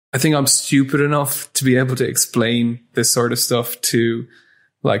I think I'm stupid enough to be able to explain this sort of stuff to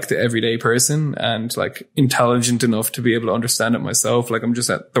like the everyday person, and like intelligent enough to be able to understand it myself. Like I'm just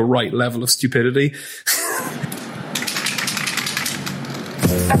at the right level of stupidity.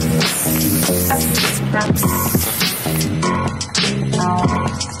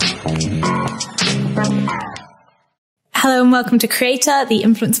 Hello and welcome to Creator, the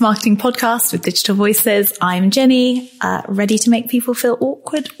influence marketing podcast with digital voices. I'm Jenny, ready to make people feel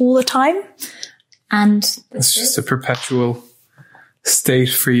awkward all the time. And it's just a perpetual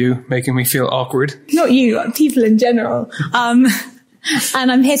state for you, making me feel awkward. Not you, people in general. And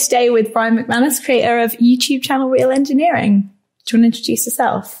I'm here today with Brian McManus, creator of YouTube channel Real Engineering. Do you want to introduce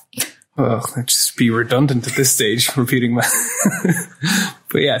yourself? Well, I'd just be redundant at this stage, repeating my...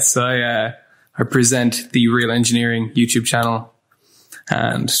 But yes, I present the Real Engineering YouTube channel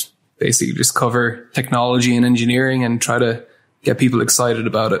and basically just cover technology and engineering and try to get people excited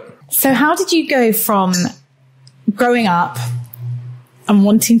about it. So how did you go from growing up and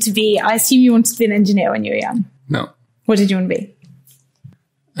wanting to be, I assume you wanted to be an engineer when you were young? No. What did you want to be?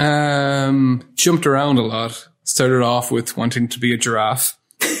 Jumped around a lot. Started off with wanting to be a giraffe.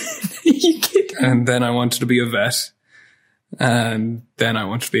 You kidding? And then I wanted to be a vet. And then I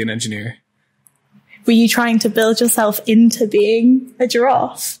wanted to be an engineer. Were you trying to build yourself into being a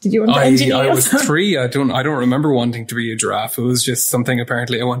giraffe? Did you want to engineer I was yourself? 3. I don't remember wanting to be a giraffe. It was just something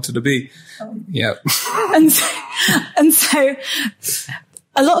apparently I wanted to be. Yeah. And so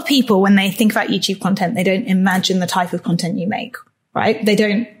a lot of people, when they think about YouTube content, they don't imagine the type of content you make, right? They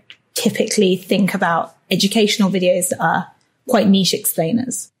don't typically think about educational videos that are quite niche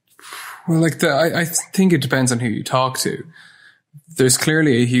explainers. Well, I think it depends on who you talk to. There's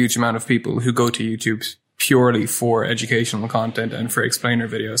clearly a huge amount of people who go to YouTube purely for educational content and for explainer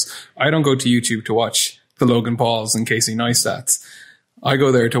videos. I don't go to YouTube to watch the Logan Pauls and Casey Neistats. I go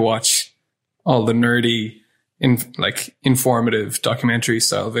there to watch all the nerdy, informative documentary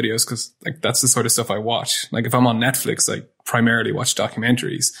style videos, because like that's the sort of stuff I watch. Like if I'm on Netflix, I primarily watch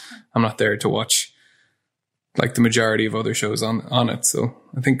documentaries. I'm not there to watch like the majority of other shows on it. So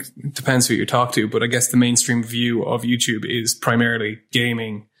I think it depends who you talk to, but I guess the mainstream view of YouTube is primarily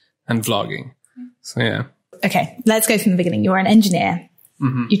gaming and vlogging. So yeah. Okay, let's go from the beginning. You were an engineer.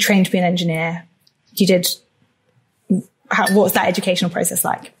 Mm-hmm. You trained to be an engineer. What was that educational process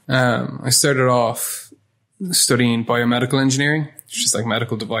like? I started off studying biomedical engineering, which is like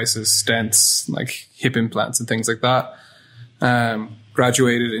medical devices, stents, like hip implants and things like that.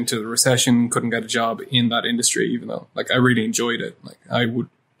 Graduated into the recession, couldn't get a job in that industry, even though like I really enjoyed it. Like I would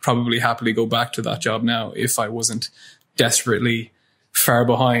probably happily go back to that job now if I wasn't desperately far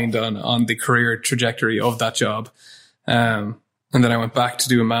behind on the career trajectory of that job. And then I went back to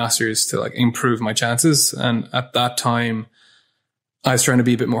do a master's to like improve my chances. And at that time, I was trying to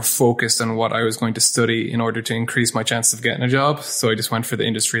be a bit more focused on what I was going to study in order to increase my chances of getting a job. So I just went for the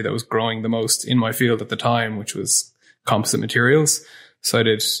industry that was growing the most in my field at the time, which was composite materials. So I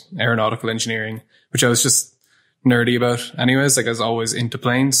did aeronautical engineering, which I was just nerdy about anyways. Like I was always into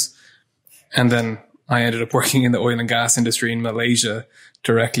planes. And then I ended up working in the oil and gas industry in Malaysia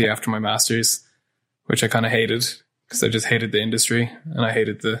directly after my master's, which I kind of hated because I just hated the industry and I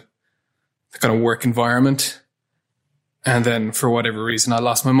hated the kind of work environment. And then for whatever reason, I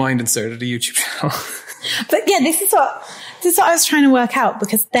lost my mind and started a YouTube channel. But yeah, this is what I was trying to work out,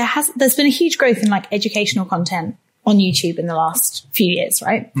 because there's been a huge growth in like educational content on YouTube in the last few years,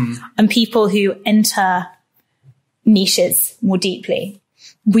 right? Mm. And people who enter niches more deeply.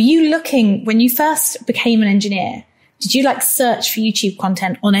 Were you looking, when you first became an engineer, did you like search for YouTube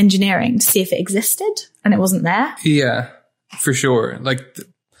content on engineering to see if it existed and it wasn't there? Yeah, for sure. Like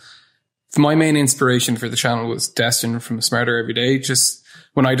my main inspiration for the channel was Destin from Smarter Every Day. Just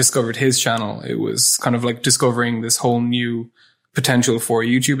when I discovered his channel, it was kind of like discovering this whole new potential for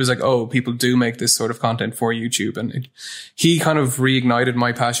YouTube. Is like, oh, people do make this sort of content for YouTube. And he kind of reignited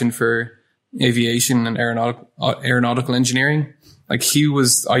my passion for aviation and aeronautical engineering. Like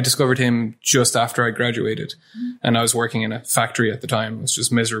I discovered him just after I graduated, and I was working in a factory at the time. It was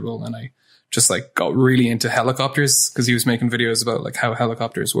just miserable. And I just like got really into helicopters because he was making videos about like how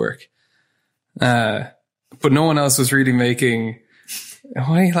helicopters work. But no one else was really making.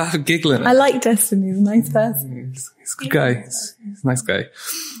 Why are you laughing, giggling? I like Destin. He's a nice person. He's a good guy. He's a nice guy.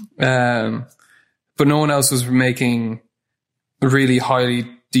 But no one else was making really highly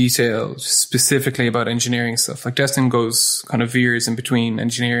detailed, specifically about engineering stuff. Like Destin kind of veers in between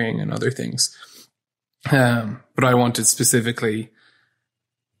engineering and other things. But I wanted specifically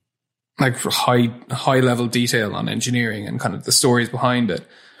like high level detail on engineering and kind of the stories behind it.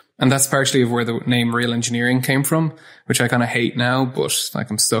 And that's partially of where the name Real Engineering came from, which I kind of hate now, but like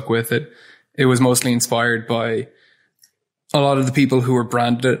I'm stuck with it. It was mostly inspired by a lot of the people who were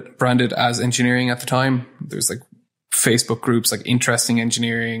branded as engineering at the time. There's like Facebook groups like Interesting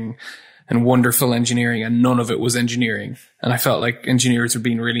Engineering and Wonderful Engineering, and none of it was engineering. And I felt like engineers were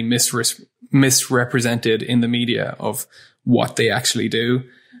being really misrepresented in the media of what they actually do.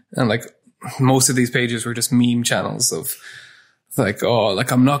 And like most of these pages were just meme channels of like, oh,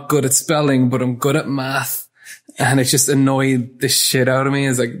 like I'm not good at spelling, but I'm good at math. And it just annoyed the shit out of me.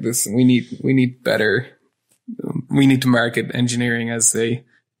 It's like this, we need better. We need to market engineering as a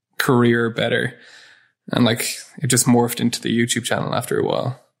career better. And like it just morphed into the YouTube channel after a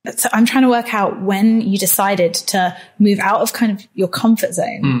while. So I'm trying to work out when you decided to move out of kind of your comfort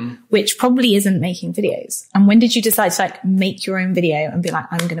zone, which probably isn't making videos. And when did you decide to like make your own video and be like,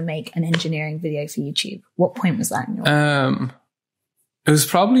 I'm going to make an engineering video for YouTube? What point was that in your life? It was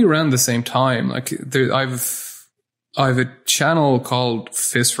probably around the same time. Like I've a channel called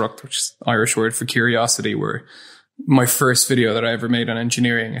Fisrucht, which is Irish word for curiosity, where my first video that I ever made on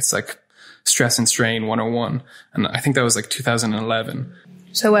engineering, it's like Stress and Strain 101. And I think that was like 2011.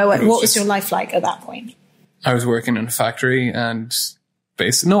 So what was your life like at that point? I was working in a factory and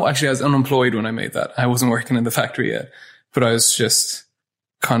no, actually I was unemployed when I made that. I wasn't working in the factory yet, but I was just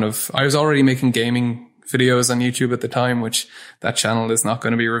I was already making gaming videos on YouTube at the time, which that channel is not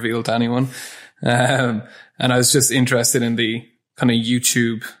going to be revealed to anyone. And I was just interested in the kind of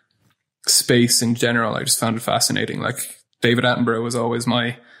YouTube space in general. I just found it fascinating. Like David Attenborough was always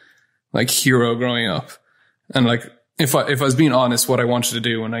my like hero growing up. And like, if I was being honest, what I wanted to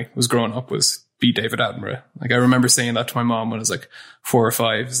do when I was growing up was be David Attenborough. Like I remember saying that to my mom when I was like 4 or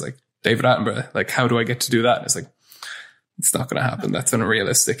 5. It's like, David Attenborough, like how do I get to do that? And it's like, it's not going to happen. That's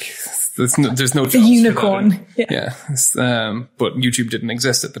unrealistic. There's no the unicorn. Yeah. But YouTube didn't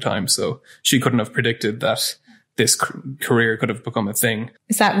exist at the time, so she couldn't have predicted that this career could have become a thing.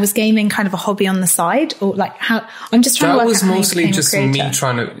 Was gaming kind of a hobby on the side, or like how? I'm just trying to work out. That was mostly just me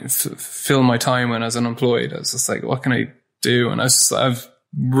trying to fill my time when I was unemployed. I was just like, what can I do? And I was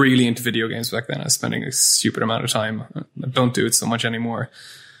really into video games back then. I was spending a stupid amount of time. I don't do it so much anymore.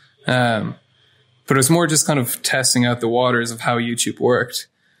 But it was more just kind of testing out the waters of how YouTube worked.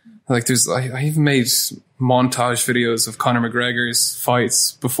 Like I even made montage videos of Conor McGregor's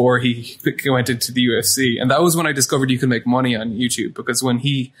fights before he went into the UFC. And that was when I discovered you could make money on YouTube, because when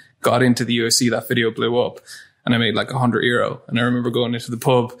he got into the UFC, that video blew up and I made like €100. And I remember going into the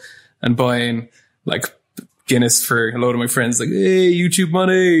pub and buying like Guinness for a load of my friends, like, hey, YouTube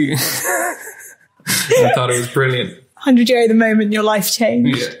money. I thought it was brilliant. €100 the moment your life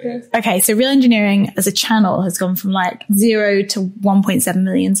changed. Yeah. Okay, so Real Engineering as a channel has gone from like 0 to 1.7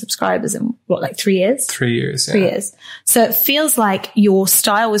 million subscribers in what, like 3 years? 3 years, yeah. 3 years. So it feels like your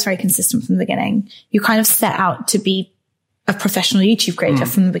style was very consistent from the beginning. You kind of set out to be a professional YouTube creator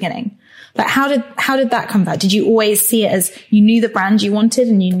from the beginning. Like how did that come about? Did you always see it as you knew the brand you wanted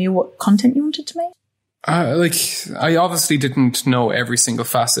and you knew what content you wanted to make? I obviously didn't know every single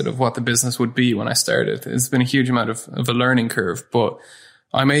facet of what the business would be when I started. It's been a huge amount of a learning curve, but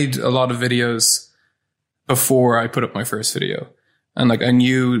I made a lot of videos before I put up my first video. And like, I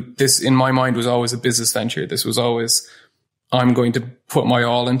knew this in my mind was always a business venture. This was always, I'm going to put my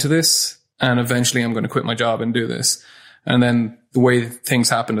all into this and eventually I'm going to quit my job and do this. And then the way things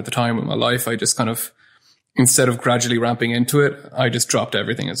happened at the time in my life, I just kind of, instead of gradually ramping into it, I just dropped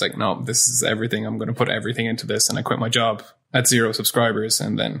everything. It's like, no, this is everything. I'm going to put everything into this. And I quit my job at 0 subscribers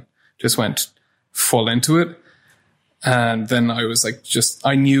and then just went full into it. And then I was like,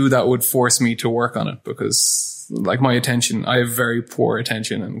 I knew that would force me to work on it because like my attention, I have very poor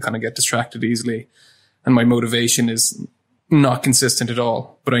attention and kind of get distracted easily. And my motivation is not consistent at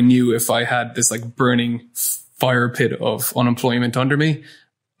all. But I knew if I had this like burning fire pit of unemployment under me,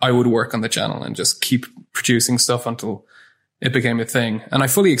 I would work on the channel and just keep producing stuff until it became a thing. And I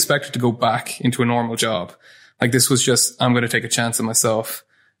fully expected to go back into a normal job. Like this was just, I'm going to take a chance on myself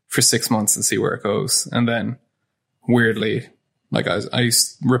for 6 months and see where it goes. And then weirdly, like I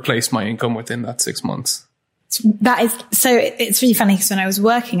replaced my income within that 6 months. It's really funny because when I was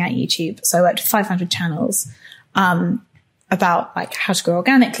working at YouTube, so I worked with 500 channels, about like how to grow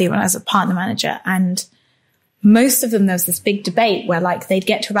organically when I was a partner manager, and most of them, there was this big debate where like they'd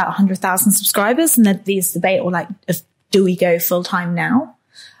get to about 100,000 subscribers and there'd be this debate or like, do we go full time now?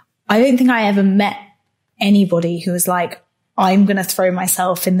 I don't think I ever met anybody who was like, I'm going to throw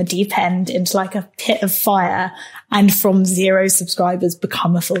myself in the deep end into like a pit of fire and from 0 subscribers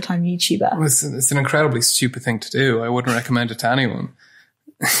become a full-time YouTuber. Well, it's an incredibly stupid thing to do. I wouldn't recommend it to anyone.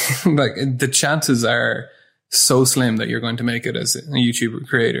 Like the chances are so slim that you're going to make it as a YouTube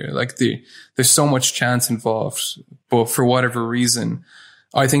creator. Like there's so much chance involved, but for whatever reason,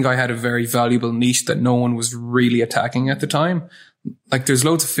 I think I had a very valuable niche that no one was really attacking at the time. Like there's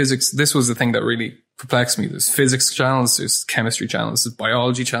loads of physics. This was the thing that really perplexed me. There's physics channels, there's chemistry channels, there's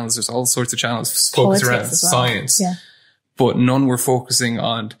biology channels, there's all sorts of channels focused around science, but none were focusing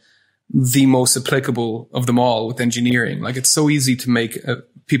on the most applicable of them all with engineering. Like it's so easy to make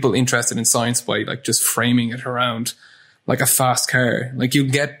people interested in science by like just framing it around like a fast car. Like you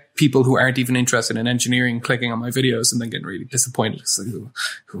get people who aren't even interested in engineering clicking on my videos and then getting really disappointed. It's like,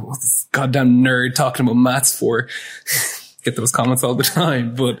 what's this goddamn nerd talking about maths for? Get those comments all the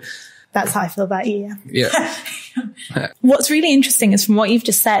time, but that's how I feel about you. Yeah. What's really interesting is from what you've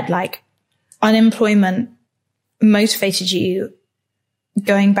just said, like unemployment motivated you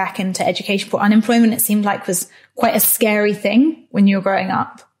going back into education. But unemployment, it seemed like, was quite a scary thing when you were growing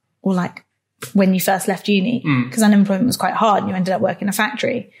up, or like when you first left uni, because unemployment was quite hard and you ended up working in a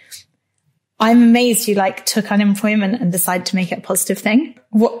factory. I'm amazed you like took unemployment and decided to make it a positive thing.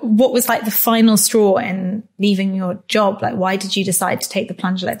 What was like the final straw in leaving your job? Like, why did you decide to take the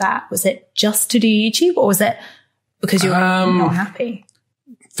plunge like that? Was it just to do YouTube, or was it because you were not happy?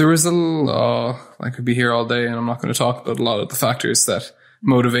 There was I could be here all day and I'm not going to talk about a lot of the factors that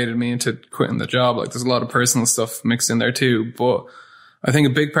motivated me into quitting the job. Like there's a lot of personal stuff mixed in there too. But I think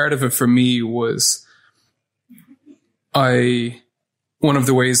a big part of it for me was one of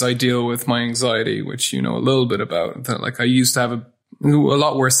the ways I deal with my anxiety, which you know a little bit about, that like I used to have a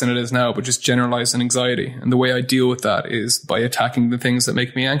lot worse than it is now, but just generalized anxiety. And the way I deal with that is by attacking the things that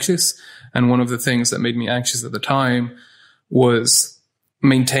make me anxious. And one of the things that made me anxious at the time was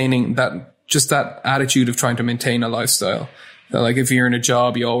maintaining that attitude of trying to maintain a lifestyle. That like if you're in a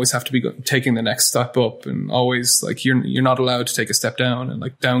job, you always have to be taking the next step up, and always like you're not allowed to take a step down and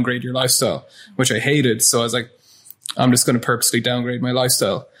like downgrade your lifestyle, which I hated. So I was like, I'm just going to purposely downgrade my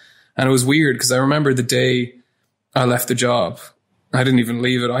lifestyle. And it was weird because I remember the day I left the job, I didn't even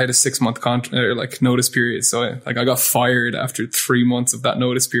leave it. I had a 6-month notice period. So I got fired after 3 months of that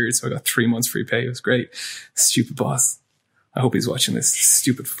notice period. So I got 3 months free pay. It was great. Stupid boss. I hope he's watching this.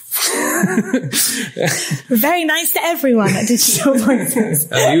 Stupid. Very nice to everyone at Digital Voices.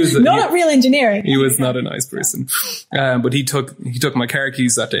 Not at Real Engineering. He was not a nice person. But he took my car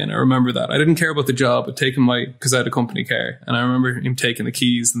keys that day, and I remember that. I didn't care about the job, but taking because I had a company car, and I remember him taking the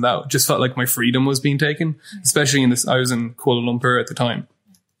keys, and that just felt like my freedom was being taken, especially I was in Kuala Lumpur at the time.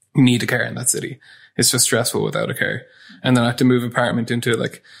 You need a car in that city. It's just stressful without a car. And then I had to move apartment into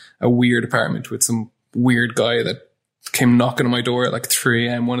like a weird apartment with some weird guy that came knocking on my door at like 3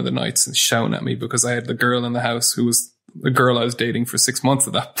 a.m. one of the nights and shouting at me because I had the girl in the house who was the girl I was dating for 6 months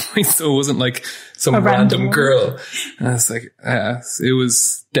at that point. So it wasn't like some random girl. And I was like, it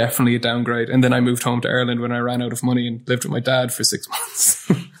was definitely a downgrade. And then I moved home to Ireland when I ran out of money and lived with my dad for 6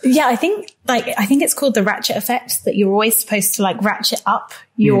 months. Yeah, I think it's called the ratchet effect, that you're always supposed to like ratchet up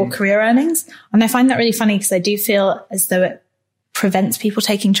your career earnings. And I find that really funny because I do feel as though it prevents people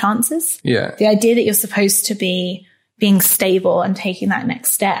taking chances. Yeah. The idea that you're supposed to be being stable and taking that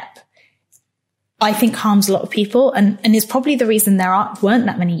next step, I think harms a lot of people, and is probably the reason weren't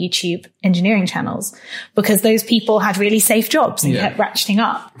that many YouTube engineering channels, because those people had really safe jobs and kept ratcheting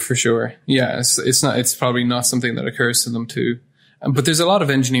up. For sure. Yeah. It's probably not something that occurs to them too. But there's a lot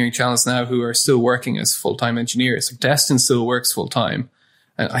of engineering channels now who are still working as full-time engineers. Destin still works full-time.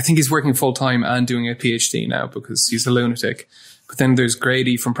 And I think he's working full-time and doing a PhD now because he's a lunatic. But then there's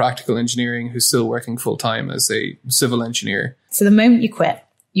Grady from Practical Engineering who's still working full-time as a civil engineer. So the moment you quit,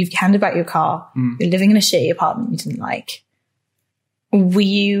 you've handed back your car, you're living in a shitty apartment you didn't like. Were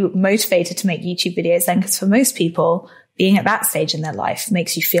you motivated to make YouTube videos then? Because for most people, being at that stage in their life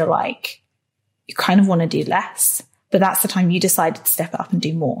makes you feel like you kind of want to do less. But that's the time you decided to step up and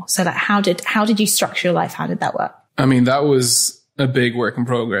do more. So like, how did you structure your life? How did that work? I mean, that was a big work in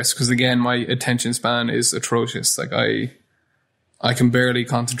progress because again, my attention span is atrocious. Like I can barely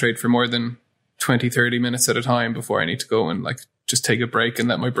concentrate for more than 20, 30 minutes at a time before I need to go and like just take a break and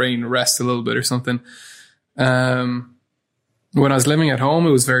let my brain rest a little bit or something. When I was living at home,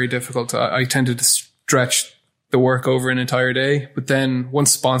 it was very difficult. I tended to stretch the work over an entire day. But then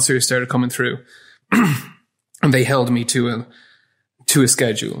once sponsors started coming through and they held me to a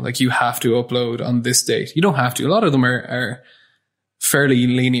schedule, like you have to upload on this date. You don't have to. A lot of them are fairly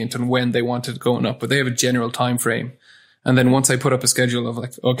lenient on when they want it going up, but they have a general time frame. And then once I put up a schedule of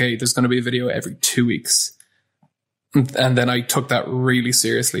like, okay, there's going to be a video every 2 weeks. And then I took that really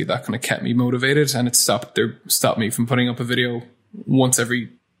seriously. That kind of kept me motivated, and it stopped me from putting up a video once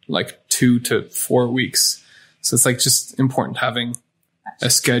every like 2 to 4 weeks. So it's like just important having a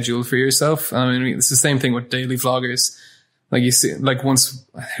schedule for yourself. I mean, it's the same thing with daily vloggers. Like you see, like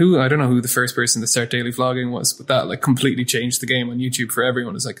I don't know who the first person to start daily vlogging was, but that like completely changed the game on YouTube for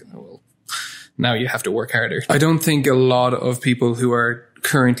everyone. It's like, oh, well, now you have to work harder. I don't think a lot of people who are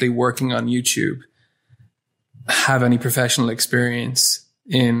currently working on YouTube have any professional experience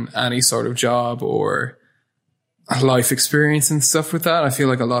in any sort of job or life experience and stuff with that. I feel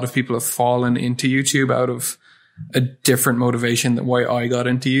like a lot of people have fallen into YouTube out of a different motivation than why I got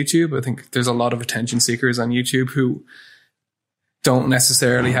into YouTube. I think there's a lot of attention seekers on YouTube who don't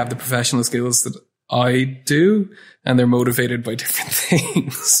necessarily have the professional skills that I do, and they're motivated by different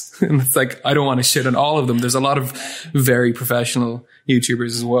things. And it's like, I don't want to shit on all of them. There's a lot of very professional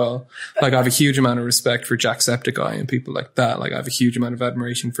YouTubers as well. Like I have a huge amount of respect for Jacksepticeye and people like that. Like I have a huge amount of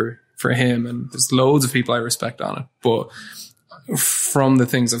admiration for him, and there's loads of people I respect on it. But from the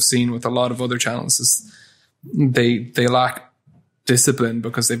things I've seen with a lot of other channels is they lack discipline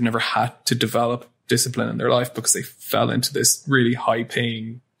because they've never had to develop discipline in their life because they fell into this really high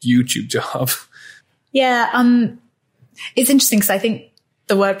paying YouTube job. Yeah. It's interesting because I think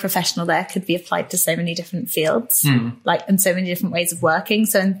the word professional there could be applied to so many different fields, like, and so many different ways of working.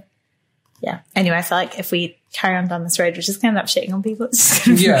 So yeah. Anyway, I feel like if we carry on down this road, we're just going to end up shitting on people.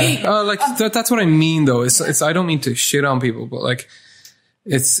 That's what I mean though. It's, I don't mean to shit on people, but like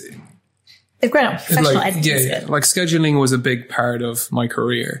they've grown up professional editors. Yeah. Like scheduling was a big part of my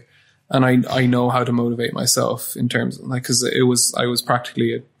career. And I know how to motivate myself in terms of like, cause I was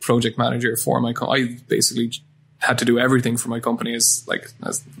practically a project manager for my company. I basically had to do everything for my company as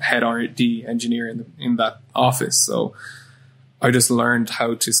head R&D engineer in that office. So I just learned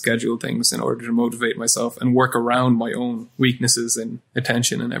how to schedule things in order to motivate myself and work around my own weaknesses and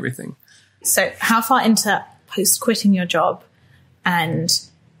attention and everything. So how far into post quitting your job and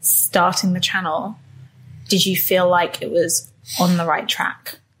starting the channel did you feel like it was on the right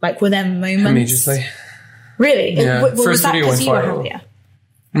track? Like, were there moments? Immediately. Really? Yeah. Was that because you were happier?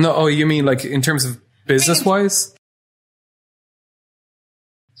 No, oh, you mean like in terms of business-wise?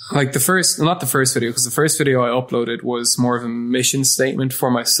 Like not the first video, because the first video I uploaded was more of a mission statement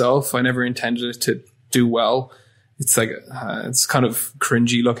for myself. I never intended it to do well. It's like, it's kind of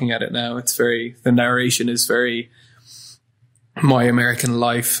cringy looking at it now. The narration is very My American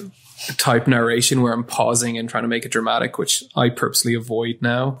Life type narration where I'm pausing and trying to make it dramatic, which I purposely avoid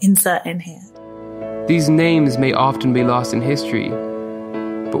now. Insert in here. These names may often be lost in history,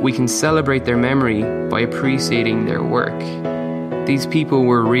 but we can celebrate their memory by appreciating their work. These people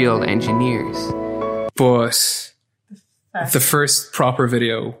were real engineers. But the first proper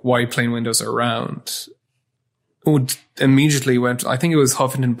video, Why Plane Windows Are Round, immediately went, I think it was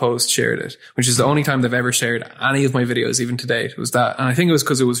Huffington Post shared it, which is the only time they've ever shared any of my videos, even to date, was that. And I think it was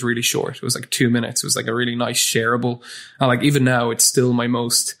because it was really short. It was like 2 minutes. It was like a really nice shareable. And like even now, it's still my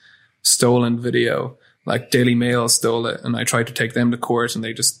most stolen video. Like Daily Mail stole it, and I tried to take them to court, and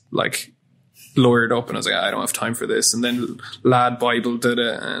they just like lawyered up, and I was like, I don't have time for this. And then Lad Bible did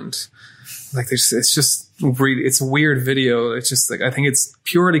it, and like it's just really, it's a weird video. It's just like, I think it's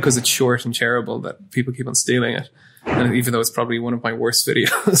purely because it's short and shareable that people keep on stealing it. And even though it's probably one of my worst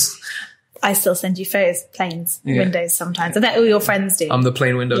videos. I still send you photos, planes, windows sometimes. I bet all your friends do. I'm the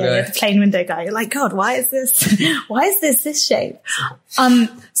plane window guy. You're the plane window guy. You're like, God, why is this shape?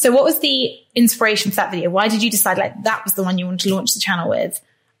 So what was the inspiration for that video? Why did you decide like that was the one you wanted to launch the channel with?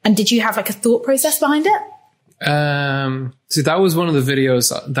 And did you have like a thought process behind it? So that was one of the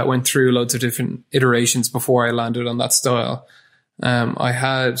videos that went through loads of different iterations before I landed on that style. I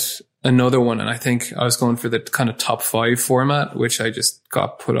had another one, and I think I was going for the kind of top 5 format, which I just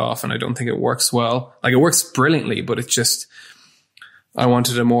got put off, and I don't think it works well. Like it works brilliantly, but it just, I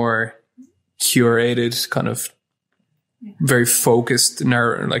wanted a more curated kind of very focused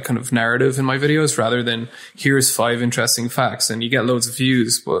kind of narrative in my videos, rather than here's 5 interesting facts and you get loads of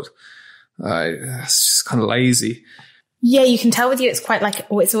views, but it's just kind of lazy. Yeah, you can tell with you it's quite like,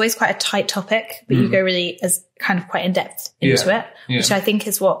 it's always quite a tight topic, but you go really as kind of quite in depth into it, which I think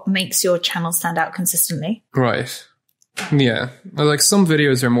is what makes your channel stand out consistently. Right. Yeah. Like some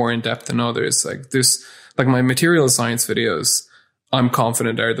videos are more in depth than others. Like there's like my material science videos, I'm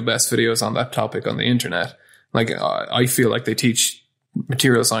confident are the best videos on that topic on the internet. Like I feel like they teach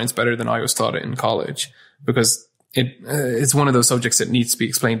material science better than I was taught it in college, because it's one of those subjects that needs to be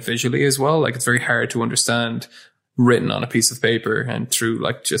explained visually as well. Like it's very hard to understand written on a piece of paper and through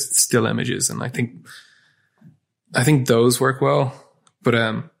like just still images. And I think those work well.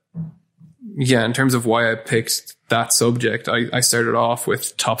 But yeah, in terms of why I picked that subject, I started off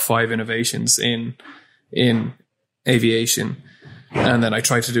with top 5 innovations in aviation. And then I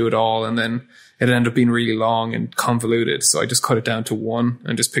tried to do it all, and then it ended up being really long and convoluted. So I just cut it down to one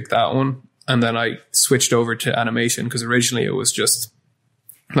and just picked that one. And then I switched over to animation, because originally it was just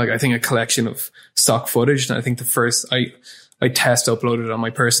like, I think, a collection of stock footage. And I think the first I test uploaded it on my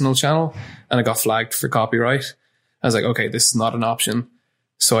personal channel, and I got flagged for copyright. I was like, okay, this is not an option.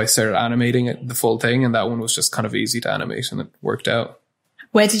 So I started animating it, the full thing. And that one was just kind of easy to animate, and it worked out.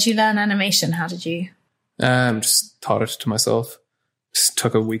 Where did you learn animation? How did you? Just taught it to myself. Just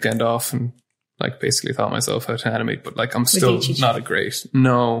took a weekend off and like basically taught myself how to animate, but like I'm still not a great.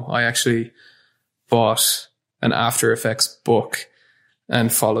 No, I actually bought an After Effects book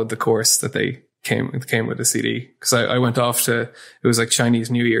and followed the course that it came with the CD. Cause I went off to, it was like Chinese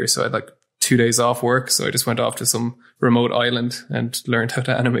New Year. So I had like 2 days off work. So I just went off to some remote island and learned how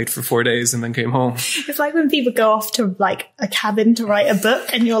to animate for 4 days and then came home. It's like when people go off to like a cabin to write a book,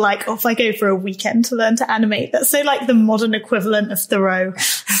 and you're like, oh, if I go for a weekend to learn to animate, that's so like the modern equivalent of Thoreau.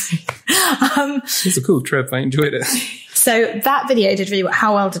 It's a cool trip. I enjoyed it. So that video did really well.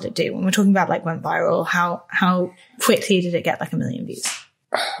 How well did it do? When we're talking about like went viral, how quickly did it get like 1 million views?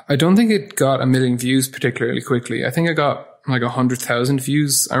 I don't think it got 1 million views particularly quickly. I think I got like 100,000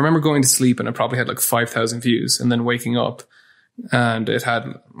 views. I remember going to sleep and it probably had like 5,000 views, and then waking up and it had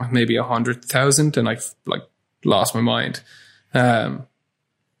maybe 100,000, and I like lost my mind. But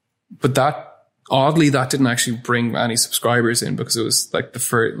oddly, that didn't actually bring any subscribers in, because it was like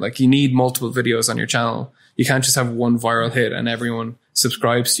like you need multiple videos on your channel. You can't just have one viral hit and everyone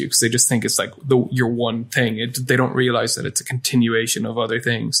subscribes to you, because they just think it's like your one thing. They don't realize that it's a continuation of other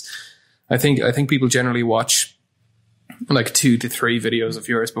things. I think people generally watch like 2 to 3 videos of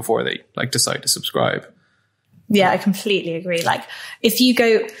yours before they like decide to subscribe. Yeah, I completely agree. Like if you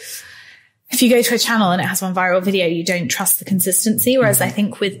go to a channel and it has one viral video, you don't trust the consistency. Whereas I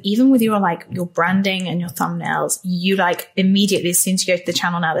think even with your like your branding and your thumbnails, you like immediately, as soon as you go to the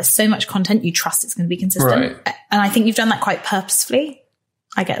channel now, there's so much content, you trust it's going to be consistent. Right. And I think you've done that quite purposefully.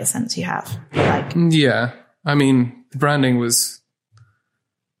 I get the sense you have. Like, yeah. I mean, the branding was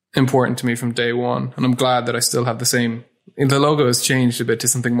important to me from day one, and I'm glad that I still have the same. The logo has changed a bit to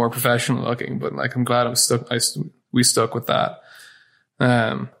something more professional looking, but like I'm glad we stuck with that.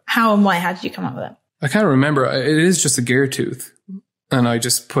 How and why? How did you come up with it? I can't remember. It is just a gear tooth, and I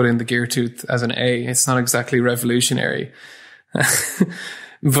just put in the gear tooth as an A. It's not exactly revolutionary,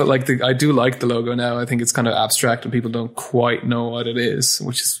 but like I do like the logo now. I think it's kind of abstract and people don't quite know what it is,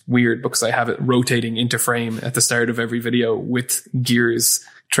 which is weird because I have it rotating into frame at the start of every video with gears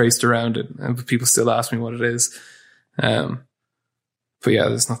traced around it, and people still ask me what it is. But yeah,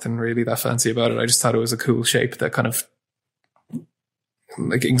 there's nothing really that fancy about it. I just thought it was a cool shape that kind of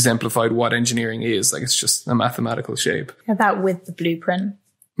like exemplified what engineering is. Like it's just a mathematical shape. Yeah, that with the blueprint.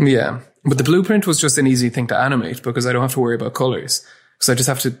 Yeah. But the blueprint was just an easy thing to animate because I don't have to worry about colors.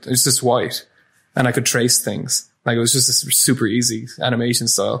 Because it's just white and I could trace things. Like it was just a super easy animation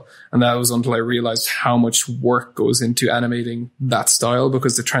style. And that was until I realized how much work goes into animating that style,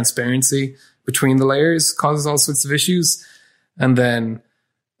 because the transparency between the layers causes all sorts of issues. And then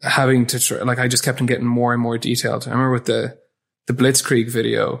having to I just kept on getting more and more detailed. I remember with the Blitzkrieg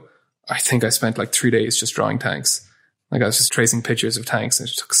video, I think I spent like 3 days just drawing tanks. Like I was just tracing pictures of tanks, and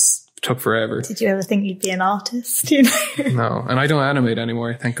it took forever. Did you ever think you'd be an artist? You know? No, and I don't animate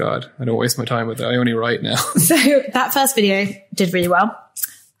anymore. Thank God. I don't waste my time with it. I only write now. So that first video did really well.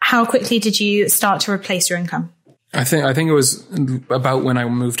 How quickly did you start to replace your income? I think it was about when I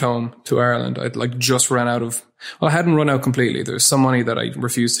moved home to Ireland. I'd like just ran out of, well, I hadn't run out completely. There was some money that I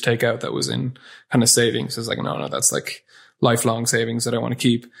refused to take out that was in kind of savings. I was like, no, that's like lifelong savings that I want to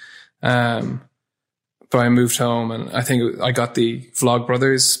keep. But I moved home, and I think I got the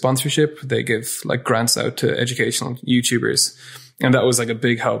Vlogbrothers sponsorship. They give like grants out to educational YouTubers. And that was like a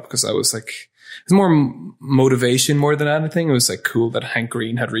big help, because I was like, it's more motivation more than anything. It was like cool that Hank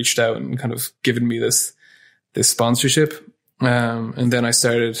Green had reached out and kind of given me this sponsorship. And then I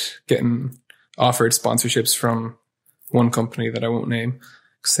started getting offered sponsorships from one company that I won't name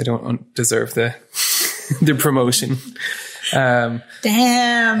because they don't deserve the promotion. Damn.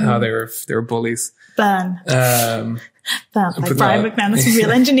 Oh, they were bullies. Burn. Like Brian McManus from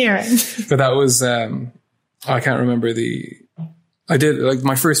Real Engineering. But that was, I can't remember I did like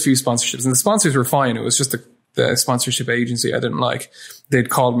my first few sponsorships, and the sponsors were fine. It was just the sponsorship agency I didn't like. They'd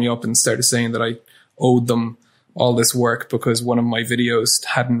called me up and started saying that I owed them all this work because one of my videos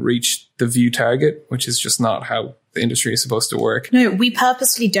hadn't reached the view target, which is just not how the industry is supposed to work. No, we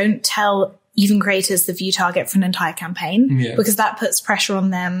purposely don't tell even creators the view target for an entire campaign because that puts pressure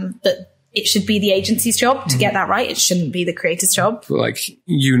on them that it should be the agency's job to get that right. It shouldn't be the creator's job. Like,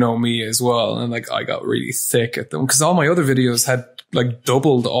 you know me as well. And like, I got really thick at them because all my other videos had like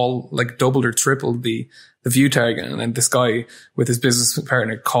doubled or tripled the view target. And then this guy with his business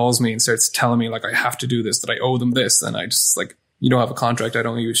partner calls me and starts telling me like, I have to do this, that I owe them this. And I just like, you don't have a contract. I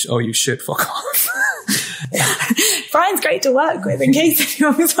don't owe you shit. Fuck off. Brian's great to work with, in case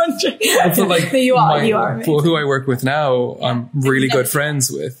anyone was wondering. But like, you are. Who I work with now, I'm really good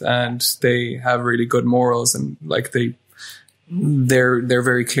friends with, and they have really good morals, and like they're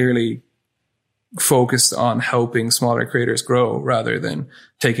very clearly focused on helping smaller creators grow rather than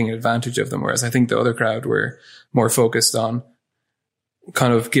taking advantage of them. Whereas I think the other crowd were more focused on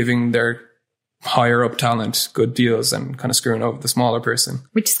kind of giving their higher up talent good deals and kind of screwing over the smaller person.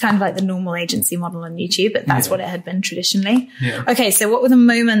 Which is kind of like the normal agency model on YouTube, but that's what it had been traditionally. Yeah. Okay, so what were the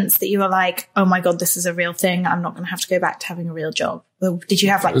moments that you were like, oh my God, this is a real thing. I'm not going to have to go back to having a real job. Or did you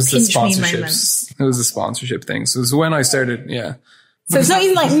have like pinch me moments? It was the sponsorship thing. So it was when I started, So it's not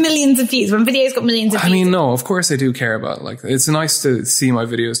even like millions of views. When videos got millions of views. I mean, no, of course I do care about, like, it's nice to see my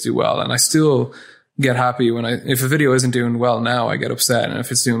videos do well, and I still get happy if a video isn't doing well now, I get upset. And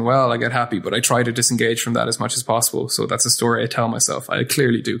if it's doing well, I get happy, but I try to disengage from that as much as possible. So that's a story I tell myself. I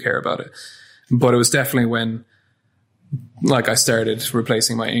clearly do care about it. But it was definitely when, like, I started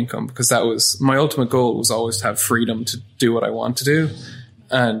replacing my income, because that was my ultimate goal, was always to have freedom to do what I want to do.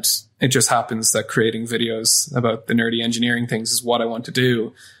 And it just happens that creating videos about the nerdy engineering things is what I want to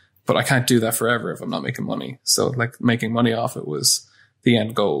do, but I can't do that forever if I'm not making money. So like making money off it was the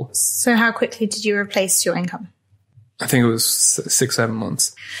end goal. So how quickly did you replace your income? I think it was 6-7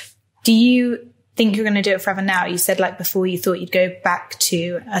 months. Do you think you're going to do it forever now? You said like before you thought you'd go back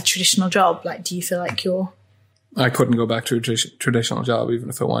to a traditional job. Like, do you feel like I couldn't go back to a traditional job even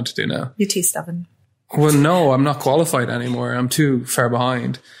if I wanted to now. You're too stubborn. Well, no, I'm not qualified anymore. I'm too far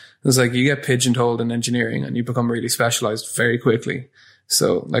behind. It's like you get pigeonholed in engineering and you become really specialized very quickly.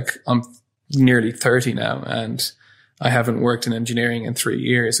 So like I'm nearly 30 now and I haven't worked in engineering in 3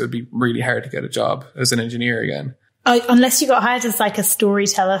 years. It would be really hard to get a job as an engineer again. Unless you got hired as like a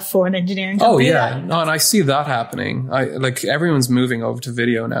storyteller for an engineering company. Oh yeah. No, and I see that happening. Like everyone's moving over to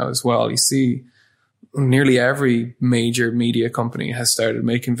video now as well. You see nearly every major media company has started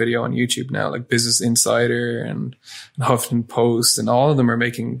making video on YouTube now, like Business Insider and Huffington Post, and all of them are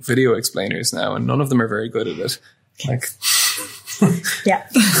making video explainers now, and none of them are very good at it. Like, yeah,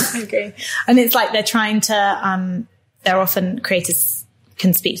 I agree. And it's like they're trying to, they're often creators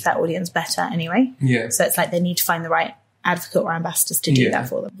can speak to that audience better anyway. Yeah. So it's like they need to find the right advocate or ambassadors to do that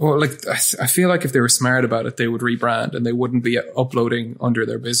for them. Well, like I feel like if they were smart about it, they would rebrand and they wouldn't be uploading under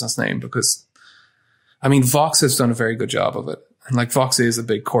their business name, because I mean, Vox has done a very good job of it. And like Vox is a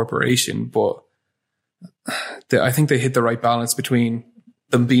big corporation, but I think they hit the right balance between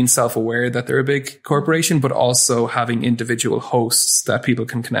them being self-aware that they're a big corporation, but also having individual hosts that people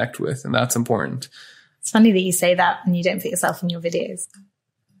can connect with. And that's important. It's funny that you say that and you don't put yourself in your videos.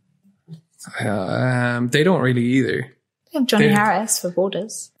 They don't really either. They have Johnny Harris for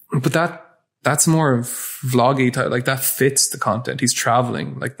Borders. But that's more of vloggy type, like that fits the content. He's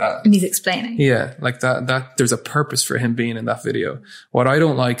traveling like that. And he's explaining. Yeah, like that there's a purpose for him being in that video. What I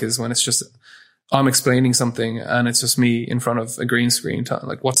don't like is when it's just, I'm explaining something and it's just me in front of a green screen.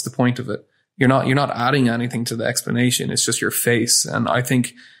 Like, what's the point of it? You're not adding anything to the explanation. It's just your face. And I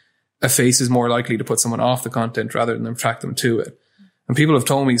think a face is more likely to put someone off the content rather than attract them to it. And people have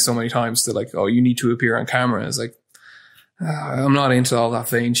told me so many times that like, oh, you need to appear on camera. It's like, I'm not into all that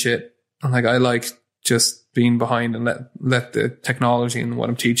vain shit. And like, I like just being behind and let the technology and what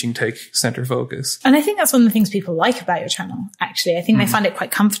I'm teaching take center focus. And I think that's one of the things people like about your channel, actually. I think they find it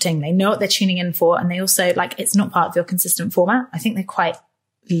quite comforting. They know what they're tuning in for. And they also like, it's not part of your consistent format. I think they quite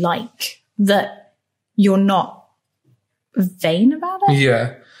like that you're not vain about it.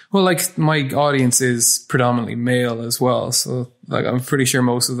 Yeah. Well, like my audience is predominantly male as well. So like, I'm pretty sure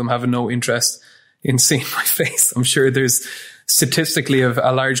most of them have no interest in seeing my face. I'm sure there's statistically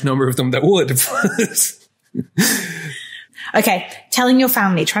a large number of them that would. Okay. Telling your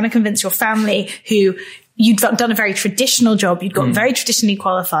family, trying to convince your family who you'd done a very traditional job. You'd got very traditionally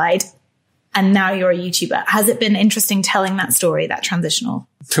qualified and now you're a YouTuber. Has it been interesting telling that story, that transitional?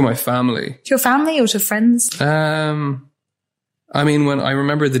 To my family. To your family or to friends? I mean, when I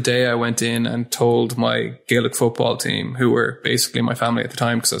remember the day I went in and told my Gaelic football team, who were basically my family at the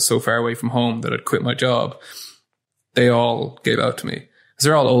time because I was so far away from home, that I'd quit my job, they all gave out to me. Because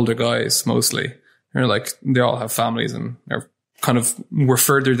they're all older guys, mostly. They all have families and were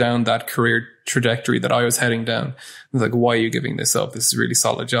further down that career trajectory that I was heading down. I was like, why are you giving this up? This is a really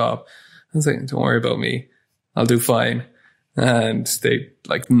solid job. I was like, don't worry about me. I'll do fine. And they,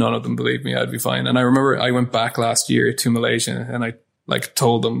 like, none of them believed me I'd be fine. And I remember I went back last year to Malaysia and I, like,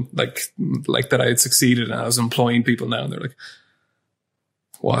 told them, like that I had succeeded and I was employing people now. And they're like,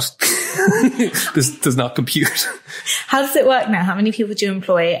 what? This does not compute. How does it work now? How many people do you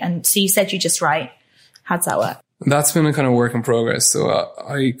employ? And so you said you just write. How does that work? That's been a kind of work in progress. So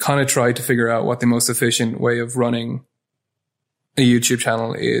I kind of tried to figure out what the most efficient way of running a YouTube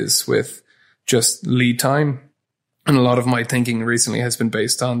channel is with just lead time. And a lot of my thinking recently has been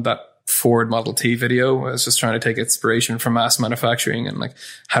based on that Ford Model T video. I was just trying to take inspiration from mass manufacturing and like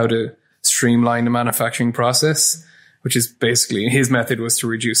how to streamline the manufacturing process, which is basically his method was to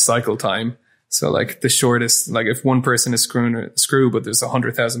reduce cycle time. So like the shortest, like if one person is screwing a screw, but there's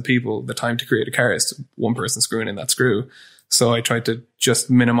 100,000 people, the time to create a car is one person screwing in that screw. So I tried to just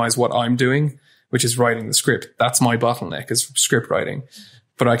minimize what I'm doing, which is writing the script. That's my bottleneck, is script writing.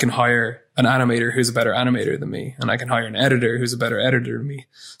 But I can hire an animator who's a better animator than me. And I can hire an editor who's a better editor than me.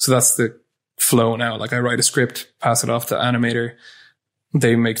 So that's the flow now. Like I write a script, pass it off to animator.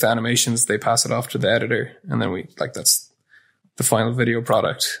 They make the animations, they pass it off to the editor. And then that's the final video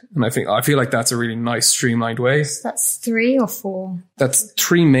product. And I feel like that's a really nice streamlined way. So that's 3 or 4? That's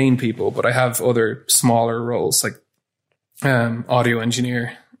 3 main people, but I have other smaller roles like audio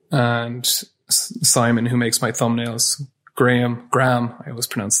engineer and Simon, who makes my thumbnails. Graham, I always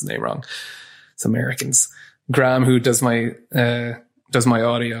pronounce the name wrong. It's Americans. Graham, who does my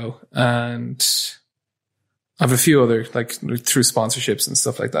audio, and I have a few other, like through sponsorships and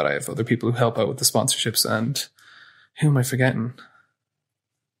stuff like that. I have other people who help out with the sponsorships. And who am I forgetting?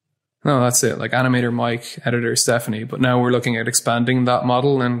 No, that's it. Like animator Mike, editor Stephanie. But now we're looking at expanding that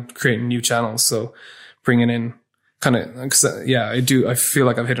model and creating new channels. So bringing in I feel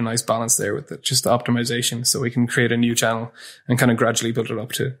like I've hit a nice balance there with just the optimization. So we can create a new channel and kind of gradually build it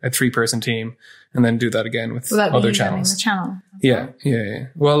up to a 3-person team and then do that again with other channels. The channel? Yeah.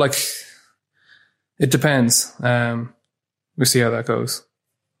 Well, like it depends. We'll see how that goes.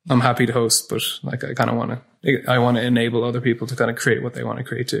 I'm happy to host, but like I want to enable other people to kind of create what they want to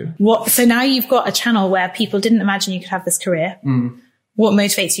create too. So now you've got a channel where people didn't imagine you could have this career. Mm. What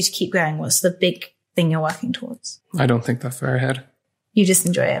motivates you to keep going? What's the big thing you're working towards? I don't think that far ahead. You just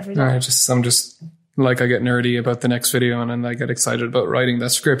enjoy it every day? I'm just like, I get nerdy about the next video and then I get excited about writing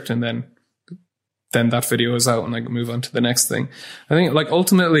that script, and then that video is out and I can move on to the next thing. I think like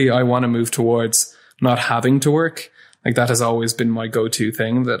ultimately I want to move towards not having to work. Like that has always been my go-to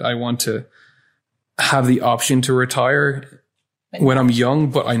thing, that I want to have the option to retire when I'm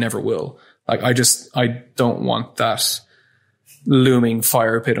young, but I never will. Like I don't want that looming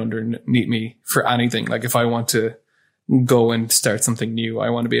fire pit underneath me for anything. Like if I want to go and start something new,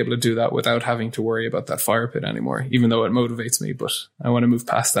 I want to be able to do that without having to worry about that fire pit anymore, even though it motivates me, but I want to move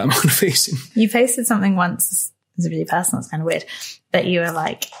past that motivation. You posted something once, it's really personal, it's kind of weird, but you were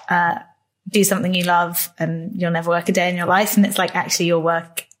like, do something you love and you'll never work a day in your life. And it's like, actually you'll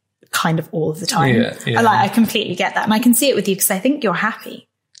work kind of all of the time. Yeah. I completely get that. And I can see it with you because I think you're happy.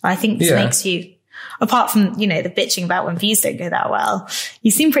 I think this makes you, apart from, the bitching about when views don't go that well,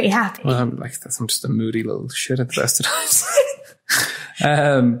 you seem pretty happy. Well, I'm just a moody little shit at the best of times.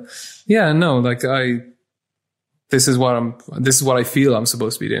 This is what I feel I'm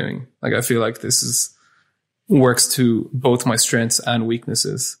supposed to be doing. Like, I feel like this works to both my strengths and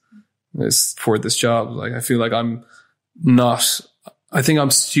weaknesses for this job. Like, I feel like I think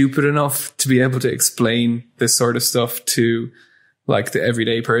I'm stupid enough to be able to explain this sort of stuff to like the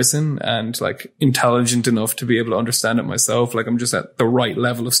everyday person, and like intelligent enough to be able to understand it myself. Like I'm just at the right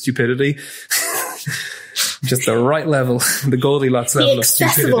level of stupidity. Just the right level, the Goldilocks level of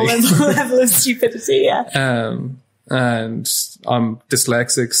stupidity. level of stupidity, yeah. And I'm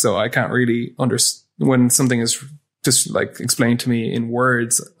dyslexic, so I can't really understand when something is just like explained to me in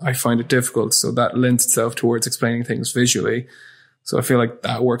words. I find it difficult. So that lends itself towards explaining things visually. So I feel like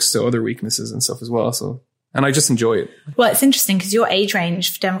that works to other weaknesses and stuff as well. So, and I just enjoy it. Well, it's interesting because your age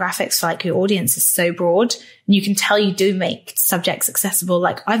range for demographics for like your audience is so broad, and you can tell you do make subjects accessible.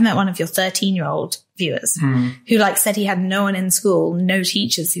 Like I've met one of your 13-year-old viewers who like said he had no one in school, no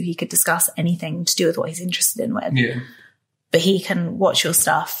teachers who he could discuss anything to do with what he's interested in with. Yeah. But he can watch your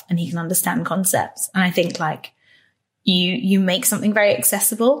stuff and he can understand concepts. And I think like you make something very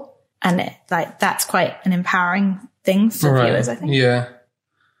accessible, and that's quite an empowering thing for viewers, I think. Yeah.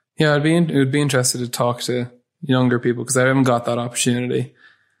 Yeah, it would be interested to talk to younger people because I haven't got that opportunity.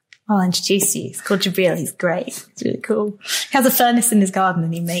 I'll introduce you. He's called Jabril. He's great. It's really cool. He has a furnace in his garden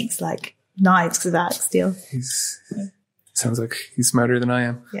and he makes like knives with axe steel. Sounds like he's smarter than I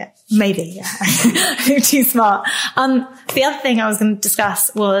am. Yeah, maybe. Yeah, I'm too smart. The other thing I was going to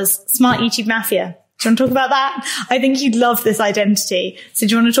discuss was Smart YouTube Mafia. Do you want to talk about that? I think you'd love this identity. So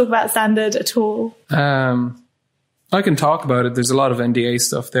do you want to talk about Standard at all? I can talk about it. There's a lot of NDA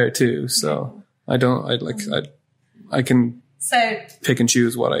stuff there too. So I can So pick and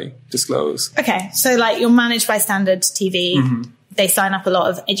choose what I disclose. Okay. So like you're managed by Standard TV. Mm-hmm. They sign up a lot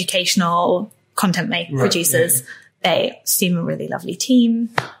of educational content producers. Yeah. They seem a really lovely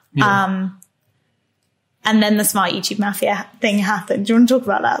team. Yeah. And then the Smart YouTube Mafia thing happened. Do you want to talk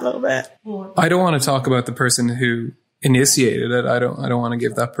about that a little bit? I don't want to talk about the person who initiated it. I don't want to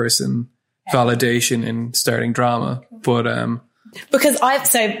give that person validation in starting drama. But because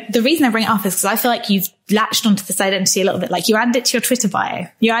so the reason I bring it up is because I feel like you've latched onto this identity a little bit. Like you added it to your Twitter bio.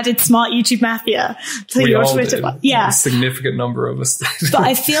 You added Smart YouTube Mafia to your Twitter bio. Yeah. A significant number of us. But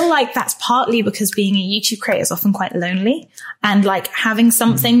I feel like that's partly because being a YouTube creator is often quite lonely, and like having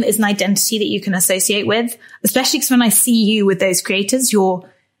something that is an identity that you can associate with, especially because when I see you with those creators,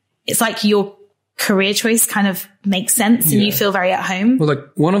 it's like your career choice kind of makes sense and you feel very at home. Well, like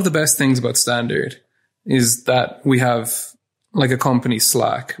one of the best things about Standard is that we have like a company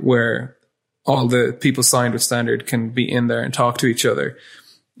Slack where all the people signed with Standard can be in there and talk to each other.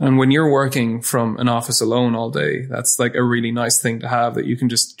 And when you're working from an office alone all day, that's like a really nice thing to have, that you can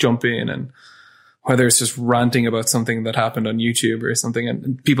just jump in, and whether it's just ranting about something that happened on YouTube or something,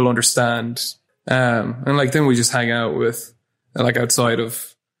 and people understand. And like then we just hang out with like outside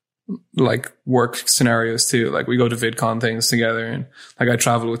of like work scenarios too. Like we go to VidCon things together, and like I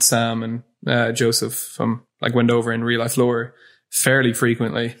travel with Sam and Joseph from like Wendover and Real Life Lore fairly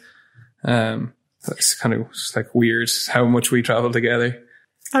frequently. It's kind of just like weird how much we travel together.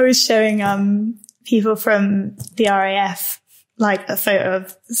 I was showing people from the RAF like a photo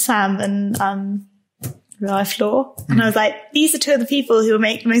of Sam and Real Life Lore, and I was like, these are two of the people who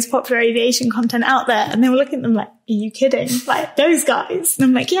make the most popular aviation content out there. And they were looking at them like, are you kidding? Like those guys. And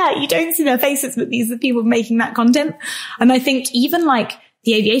I'm like, yeah, you don't see their faces, but these are the people making that content. And I think even like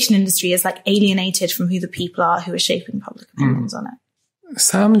the aviation industry is like alienated from who the people are who are shaping public opinions on it.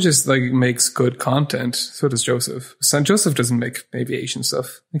 Sam just like makes good content. So does Joseph. Joseph doesn't make aviation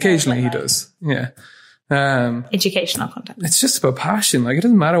stuff. Occasionally he does. Yeah. Educational content. It's just about passion. Like it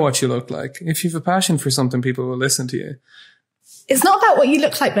doesn't matter what you look like. If you have a passion for something, people will listen to you. It's not about what you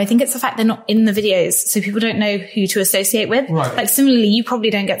look like, but I think it's the fact they're not in the videos, so people don't know who to associate with. Right. Like similarly, you probably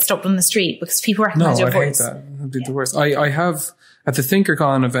don't get stopped on the street because people recognize your voice. No, I hate that. That'd be the worst. I have at the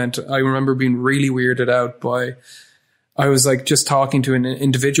ThinkerCon event, I remember being really weirded out by, I was like just talking to an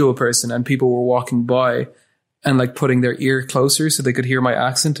individual person and people were walking by and like putting their ear closer so they could hear my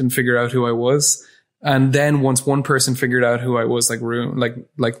accent and figure out who I was. And then once one person figured out who I was, like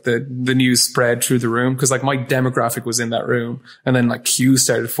the news spread through the room, because like my demographic was in that room, and then like queues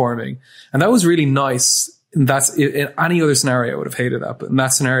started forming, and that was really nice. And that's in any other scenario I would have hated that, but in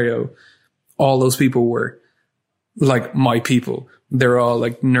that scenario, all those people were like my people. They're all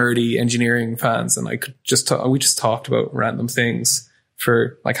like nerdy engineering fans, and I could we just talked about random things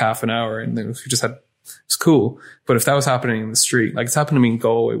for like half an hour, and then we just it's cool. But if that was happening in the street, like it's happened to me in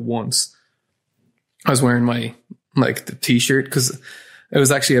Galway once. I was wearing my, like, the t-shirt because it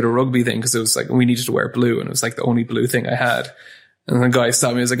was actually at a rugby thing, because it was like, we needed to wear blue, and it was like the only blue thing I had. And the guy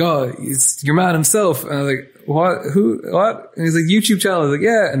stopped me. He was like, oh, it's your man himself. And I was like, what? Who? What? And he's like, YouTube channel. I was like,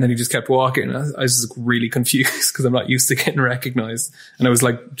 yeah. And then he just kept walking. And I was just really confused because I'm not used to getting recognized. And it was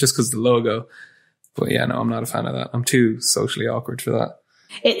like, just because of the logo. But yeah, no, I'm not a fan of that. I'm too socially awkward for that.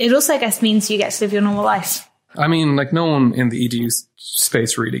 It also, I guess, means you get to live your normal life. I mean, like no one in the EDU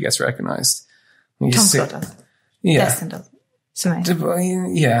space really gets recognized. Tom Scott does. Yeah. Destin does.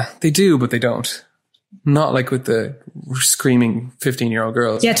 Yeah, they do, but they don't. Not like with the screaming 15-year-old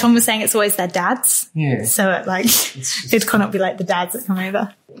girls. Yeah, Tom was saying it's always their dads. Yeah. So it cannot be like the dads that come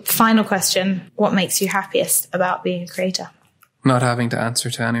over. Final question. What makes you happiest about being a creator? Not having to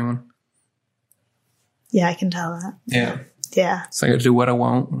answer to anyone. Yeah, I can tell that. Yeah. Yeah. So I got to do what I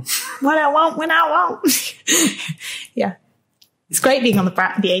want. What I want when I want. Yeah. It's great being on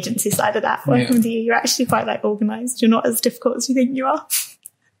the agency side of that. Working with you, you're actually quite like organised. You're not as difficult as you think you are.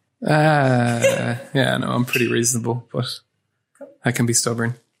 Yeah, no, I'm pretty reasonable, but I can be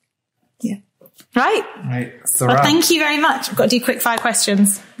stubborn. Yeah. Right. Well, thank you very much. I've got to do quick fire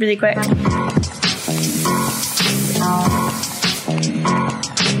questions really quick.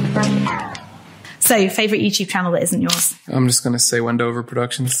 So, favourite YouTube channel that isn't yours? I'm just going to say Wendover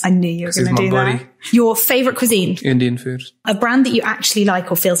Productions. I knew you were going to do that. Your favourite cuisine? Indian food. A brand that you actually like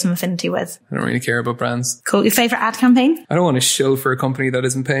or feel some affinity with? I don't really care about brands. Cool. Your favourite ad campaign? I don't want to shill for a company that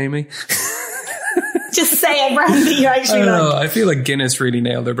isn't paying me. Just say a brand that you actually like. I feel like Guinness really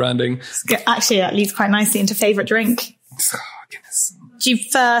nailed their branding. Actually, that leads quite nicely into favourite drink. Oh, Guinness. Do you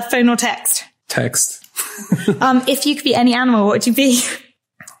prefer phone or text? Text. If you could be any animal, what would you be?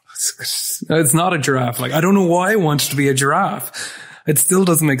 It's not a giraffe. Like, I don't know why I wanted to be a giraffe. It still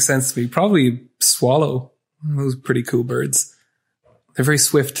doesn't make sense to me. Probably swallow. Those pretty cool birds. They're very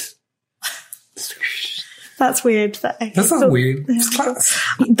swift. That's weird. That's not weird. It's class.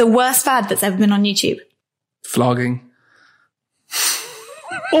 The worst fad that's ever been on YouTube. Flogging.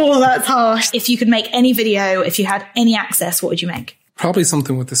 Oh, that's harsh. If you could make any video, if you had any access, what would you make? Probably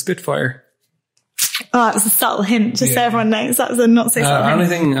something with the Spitfire. Oh, that was a subtle hint, just so everyone knows. That was a not so subtle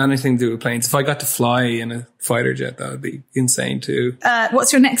hint. Anything to do with planes. If I got to fly in a fighter jet, that would be insane too.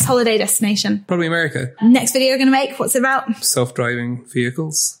 What's your next holiday destination? Probably America. Next video you're going to make, what's it about? Self-driving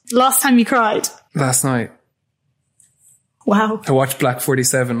vehicles. Last time you cried? Last night. Wow. I watched Black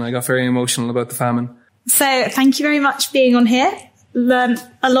 47. I got very emotional about the famine. So thank you very much for being on here. Learned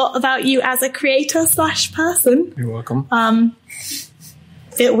a lot about you as a creator / person. You're welcome.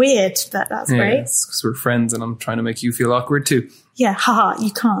 Bit weird, but that's great. It's because we're friends and I'm trying to make you feel awkward too. Yeah, haha, you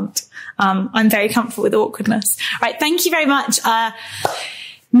can't. I'm very comfortable with awkwardness. All right, thank you very much.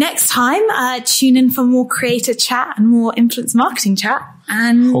 Next time, tune in for more creator chat and more influence marketing chat.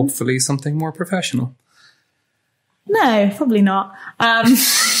 And hopefully something more professional. No, probably not.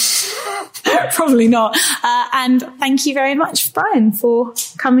 Probably not. And thank you very much, Brian, for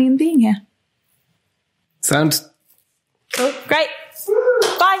coming and being here. Sound cool. Great.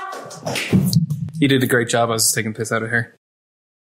 Bye. You did a great job. I was taking piss out of her.